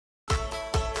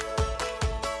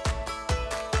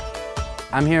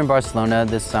I'm here in Barcelona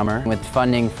this summer with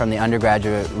funding from the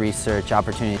Undergraduate Research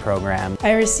Opportunity Program.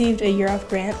 I received a year-off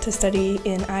grant to study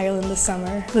in Ireland this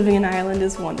summer. Living in Ireland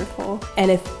is wonderful,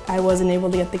 and if I wasn't able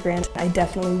to get the grant, I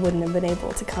definitely wouldn't have been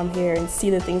able to come here and see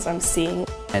the things I'm seeing.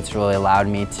 It's really allowed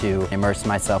me to immerse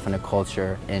myself in a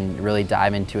culture and really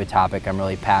dive into a topic I'm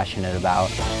really passionate about.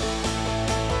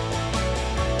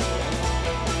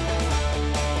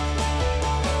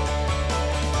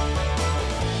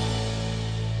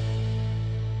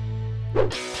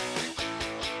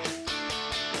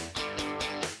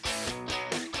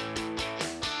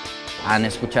 Han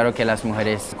escuchado que las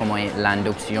mujeres como la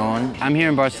inducción. I'm here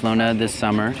in Barcelona this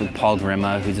summer with Paul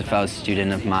Grima, who's a fellow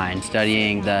student of mine,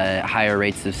 studying the higher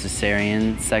rates of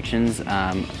cesarean sections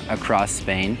across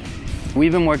Spain.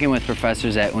 We've been working with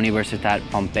professors at Universitat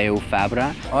Pompeu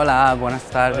Fabra. Hola, buenas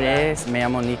tardes, me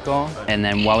llamo Nico. And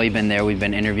then while we've been there, we've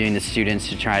been interviewing the students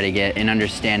to try to get an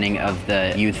understanding of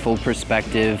the youthful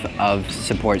perspective of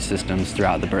support systems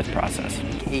throughout the birth process.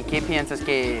 ¿Y qué piensas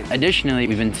que... Additionally,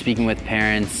 we've been speaking with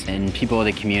parents and people of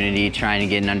the community trying to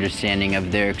get an understanding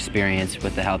of their experience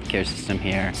with the healthcare system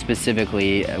here,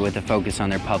 specifically with a focus on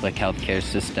their public healthcare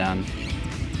system.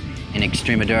 In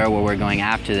Extremadura, where we're going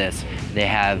after this, they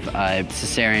have a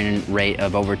cesarean rate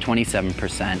of over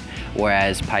 27%,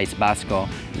 whereas País Vasco,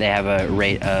 they have a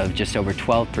rate of just over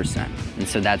 12%. And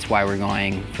so that's why we're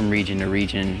going from region to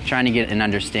region, trying to get an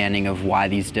understanding of why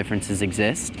these differences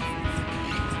exist.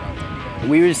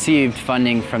 We received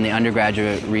funding from the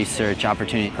Undergraduate Research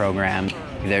Opportunity Program.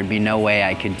 There'd be no way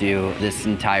I could do this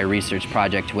entire research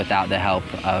project without the help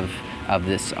of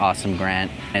this awesome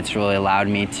grant. It's really allowed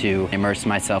me to immerse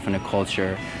myself in a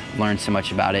culture, learn so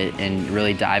much about it, and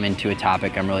really dive into a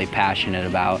topic I'm really passionate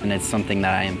about, and it's something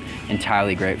that I am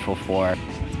entirely grateful for.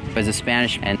 As a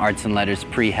Spanish and Arts and Letters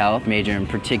pre-health major in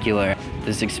particular,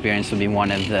 this experience will be one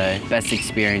of the best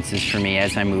experiences for me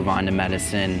as I move on to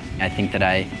medicine. I think that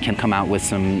I can come out with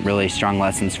some really strong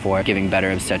lessons for giving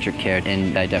better obstetric care,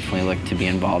 and I definitely look to be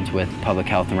involved with public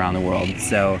health around the world.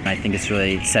 So I think it's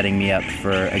really setting me up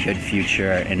for a good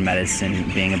future in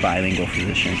medicine, being a bilingual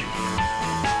physician.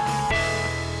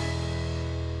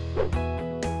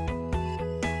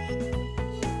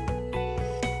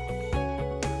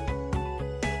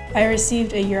 I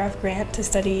received a year-off grant to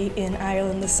study in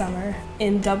Ireland this summer.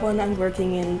 In Dublin, I'm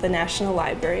working in the National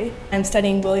Library. I'm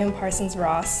studying William Parsons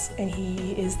Ross, and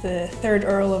he is the 3rd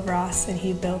Earl of Ross, and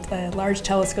he built a large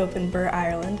telescope in Birr,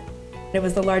 Ireland. It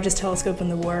was the largest telescope in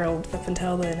the world up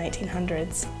until the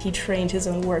 1900s. He trained his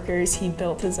own workers, he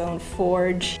built his own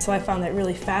forge. So I found that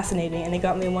really fascinating, and it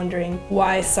got me wondering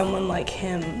why someone like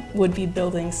him would be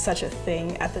building such a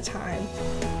thing at the time.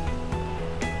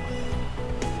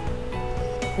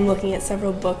 I'm looking at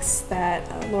several books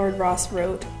that Lord Ross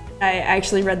wrote. I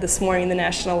actually read this morning in the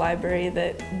National Library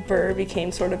that Birr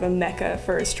became sort of a mecca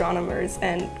for astronomers,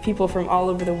 and people from all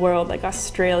over the world, like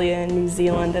Australia and New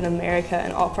Zealand and America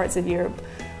and all parts of Europe,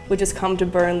 would just come to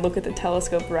Birr and look at the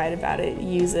telescope, write about it,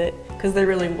 use it, because there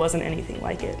really wasn't anything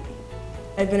like it.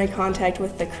 I've been in contact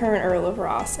with the current Earl of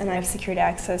Ross, and I've secured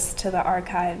access to the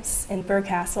archives in Birr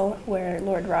Castle, where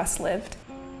Lord Ross lived.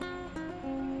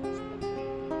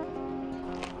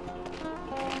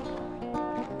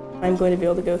 I'm going to be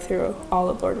able to go through all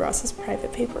of Lord Ross's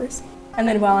private papers. And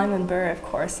then while I'm in Birr, of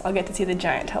course, I'll get to see the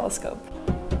giant telescope.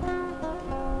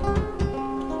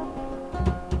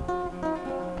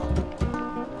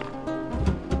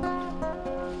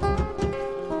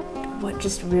 What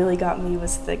just really got me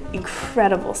was the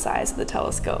incredible size of the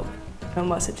telescope. It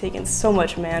must have taken so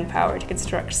much manpower to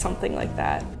construct something like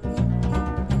that.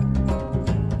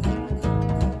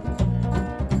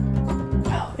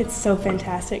 It's so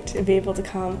fantastic to be able to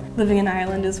come. Living in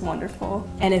Ireland is wonderful.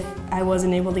 And if I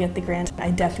wasn't able to get the grant, I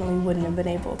definitely wouldn't have been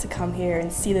able to come here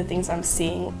and see the things I'm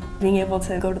seeing. Being able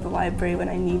to go to the library when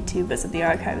I need to, visit the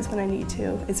archives when I need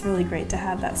to, it's really great to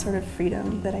have that sort of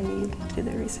freedom that I need to do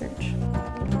the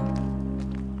research.